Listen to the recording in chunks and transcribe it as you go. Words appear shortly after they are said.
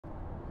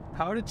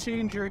How to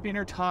change your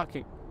inner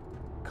talking.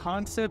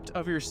 Concept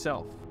of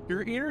yourself.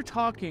 Your inner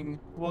talking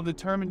will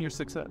determine your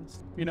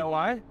success. You know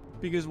why?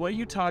 Because what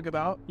you talk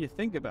about, you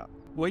think about.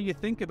 What you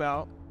think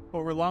about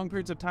over long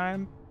periods of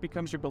time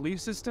becomes your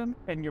belief system,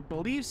 and your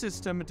belief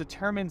system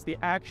determines the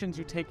actions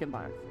you take in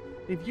life.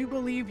 If you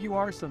believe you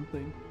are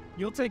something,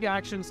 you'll take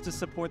actions to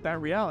support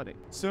that reality.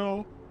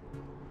 So,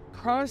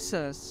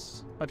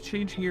 process of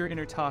changing your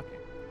inner talking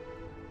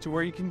to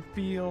where you can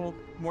feel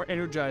more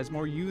energized,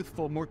 more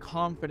youthful, more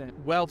confident,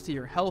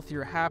 wealthier,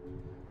 healthier, happy.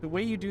 The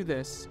way you do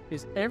this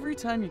is every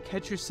time you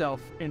catch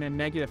yourself in a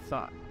negative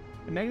thought.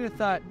 A negative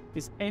thought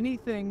is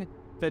anything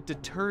that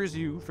deters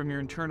you from your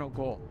internal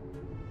goal.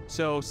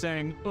 So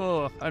saying,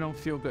 oh, I don't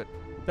feel good,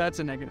 that's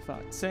a negative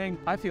thought. Saying,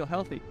 I feel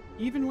healthy,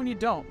 even when you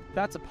don't,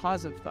 that's a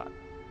positive thought.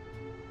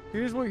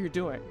 Here's what you're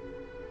doing.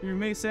 You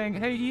may be saying,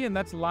 hey Ian,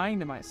 that's lying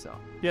to myself.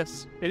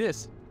 Yes, it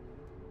is.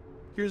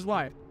 Here's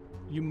why.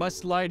 You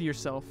must lie to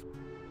yourself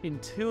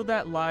until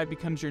that lie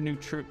becomes your new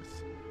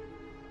truth.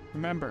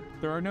 Remember,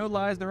 there are no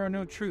lies, there are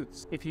no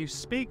truths. If you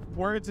speak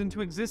words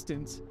into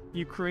existence,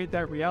 you create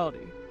that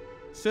reality.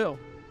 So,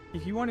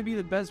 if you want to be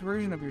the best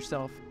version of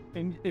yourself,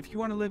 and if you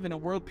want to live in a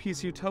world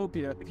peace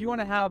utopia, if you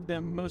want to have the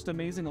most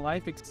amazing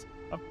life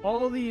of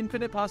all the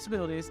infinite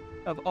possibilities,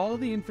 of all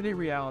the infinite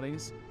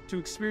realities, to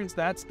experience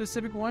that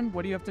specific one,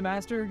 what do you have to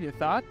master? Your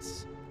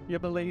thoughts, your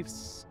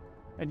beliefs,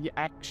 and your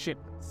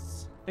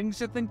actions. Things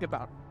to think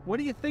about. What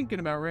are you thinking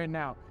about right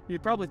now? You're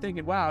probably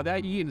thinking, wow,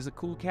 that Ian is a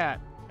cool cat.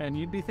 And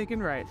you'd be thinking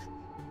right.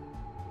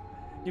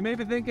 You may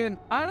be thinking,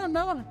 I don't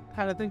know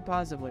how to think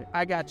positively.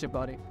 I got you,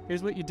 buddy.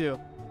 Here's what you do.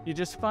 You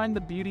just find the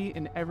beauty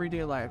in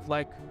everyday life.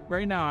 Like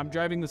right now, I'm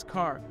driving this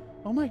car.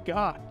 Oh my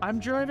God, I'm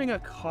driving a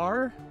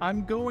car?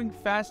 I'm going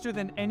faster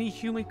than any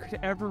human could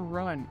ever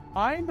run.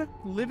 I'm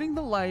living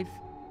the life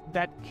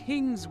that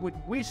kings would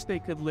wish they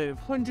could live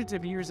hundreds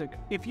of years ago.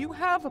 If you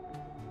have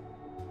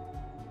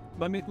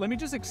let me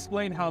just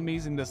explain how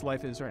amazing this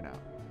life is right now.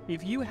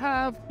 If you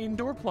have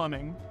indoor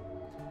plumbing,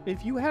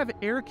 if you have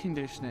air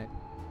conditioning,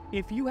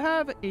 if you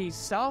have a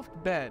soft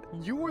bed,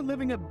 you are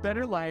living a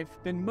better life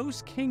than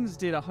most kings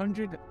did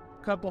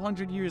couple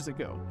hundred years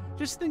ago.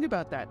 Just think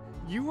about that.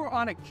 You are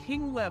on a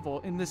king level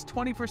in this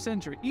 21st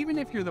century. Even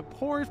if you're the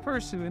poorest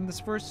person in this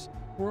first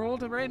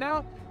world right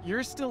now,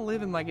 you're still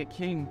living like a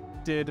king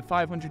did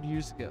 500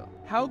 years ago.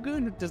 How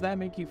good does that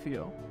make you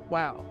feel?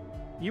 Wow.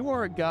 You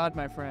are a god,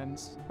 my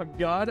friends, a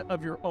god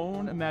of your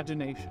own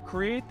imagination.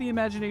 Create the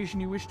imagination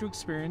you wish to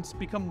experience,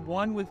 become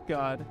one with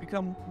God,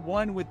 become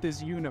one with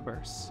this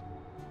universe,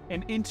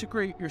 and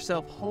integrate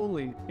yourself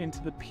wholly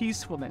into the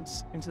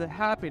peacefulness, into the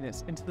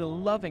happiness, into the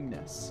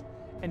lovingness,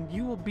 and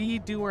you will be,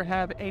 do, or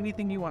have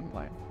anything you want in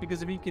life.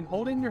 Because if you can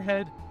hold it in your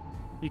head,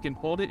 you can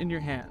hold it in your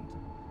hand.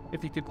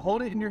 If you can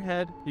hold it in your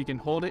head, you can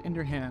hold it in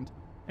your hand,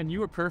 and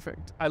you are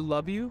perfect. I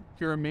love you.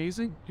 You're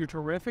amazing. You're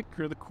terrific.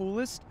 You're the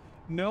coolest.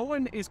 No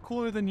one is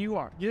cooler than you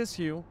are. Yes,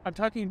 you. I'm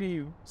talking to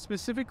you.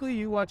 Specifically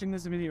you watching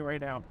this video right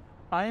now.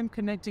 I am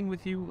connecting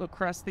with you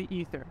across the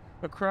ether,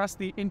 across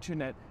the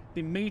internet,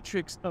 the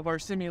matrix of our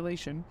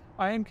simulation.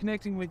 I am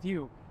connecting with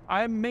you.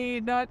 I may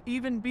not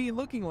even be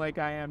looking like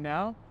I am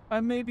now.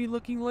 I may be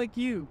looking like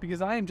you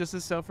because I am just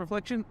a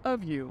self-reflection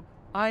of you.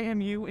 I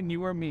am you and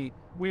you are me.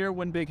 We are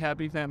one big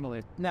happy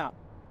family. Now,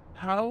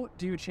 how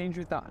do you change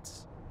your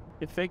thoughts?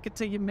 You fake it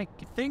till you make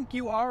you think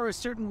you are a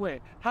certain way.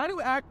 How do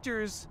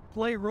actors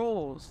play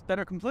roles that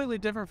are completely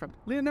different from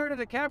Leonardo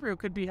DiCaprio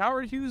could be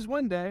Howard Hughes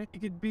one day. He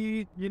could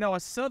be, a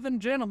Southern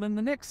gentleman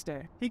the next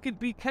day. He could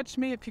be Catch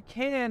Me If You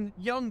Can,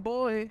 young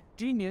boy,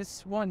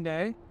 genius one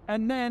day.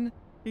 And then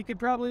he could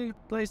probably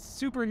play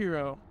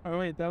superhero. Oh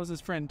wait, that was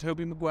his friend,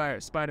 Tobey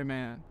Maguire,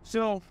 Spider-Man.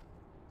 So,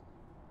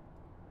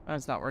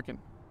 that's not working.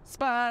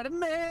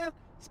 Spider-Man.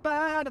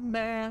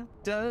 Spider-Man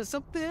does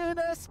something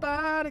a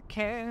spider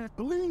can't.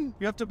 Believe.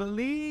 You have to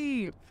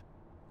believe.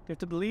 You have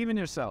to believe in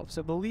yourself.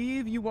 So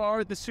believe you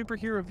are the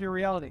superhero of your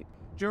reality.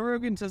 Joe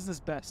Rogan says this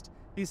best.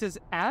 He says,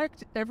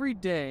 act every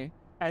day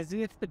as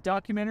if the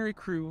documentary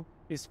crew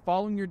is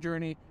following your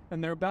journey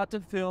and they're about to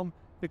film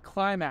the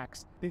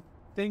climax. The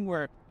thing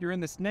where you're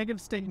in this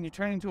negative state and you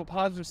turn into a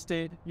positive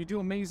state. You do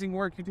amazing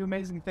work. You do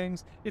amazing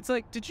things. It's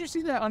like, did you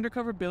see that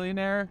Undercover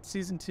Billionaire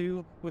season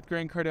 2 with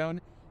Grant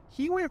Cardone?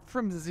 He went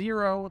from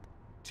 0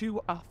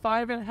 to a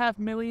 $5.5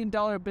 million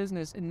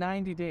business in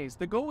 90 days.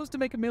 The goal was to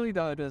make $1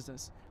 million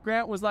business.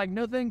 Grant was like,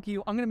 no thank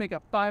you, I'm gonna make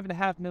a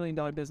 $5.5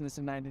 million business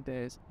in 90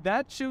 days.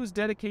 That shows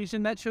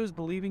dedication, that shows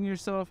believing in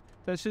yourself,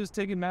 that shows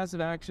taking massive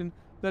action,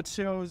 that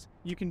shows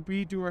you can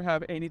be, do, or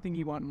have anything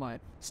you want in life.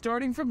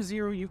 Starting from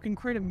 0, you can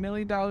create $1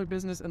 million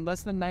business in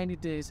less than 90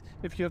 days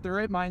if you have the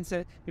right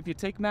mindset, if you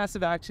take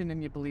massive action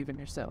and you believe in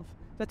yourself.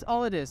 That's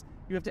all it is.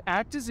 You have to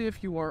act as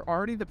if you are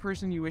already the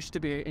person you wish to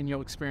be and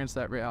you'll experience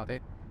that reality.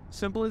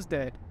 Simple as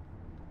day.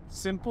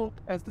 Simple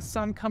as the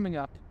sun coming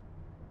up.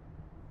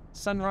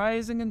 Sun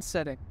rising and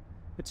setting.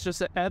 It's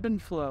just an ebb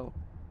and flow.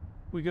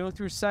 We go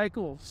through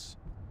cycles.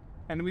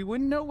 And we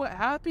wouldn't know what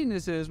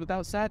happiness is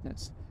without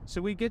sadness.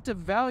 So we get to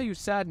value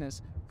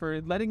sadness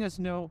for letting us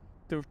know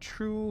the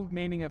true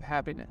meaning of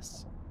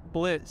happiness.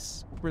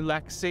 bliss,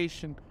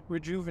 relaxation,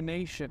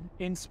 rejuvenation,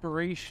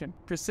 inspiration,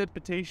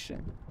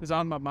 precipitation is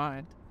on my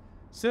mind.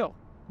 Still,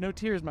 no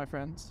tears, my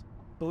friends.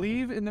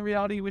 Believe in the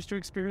reality you wish to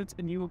experience,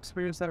 and you will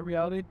experience that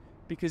reality,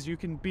 because you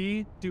can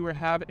be, do, or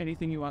have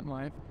anything you want in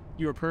life.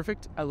 You are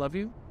perfect. I love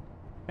you.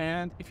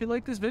 And if you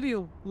like this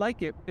video,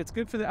 like it. It's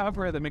good for the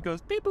algorithm. It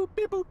goes beep boop,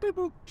 beep boop, beep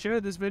boop.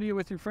 Share this video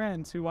with your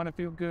friends who want to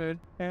feel good.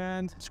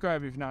 And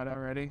subscribe if you've not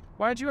already.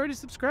 Why aren't you already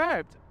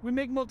subscribed? We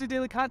make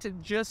multi-daily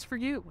content just for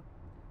you.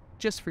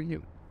 Just for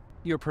you.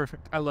 You're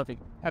perfect. I love you.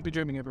 Happy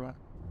dreaming, everyone.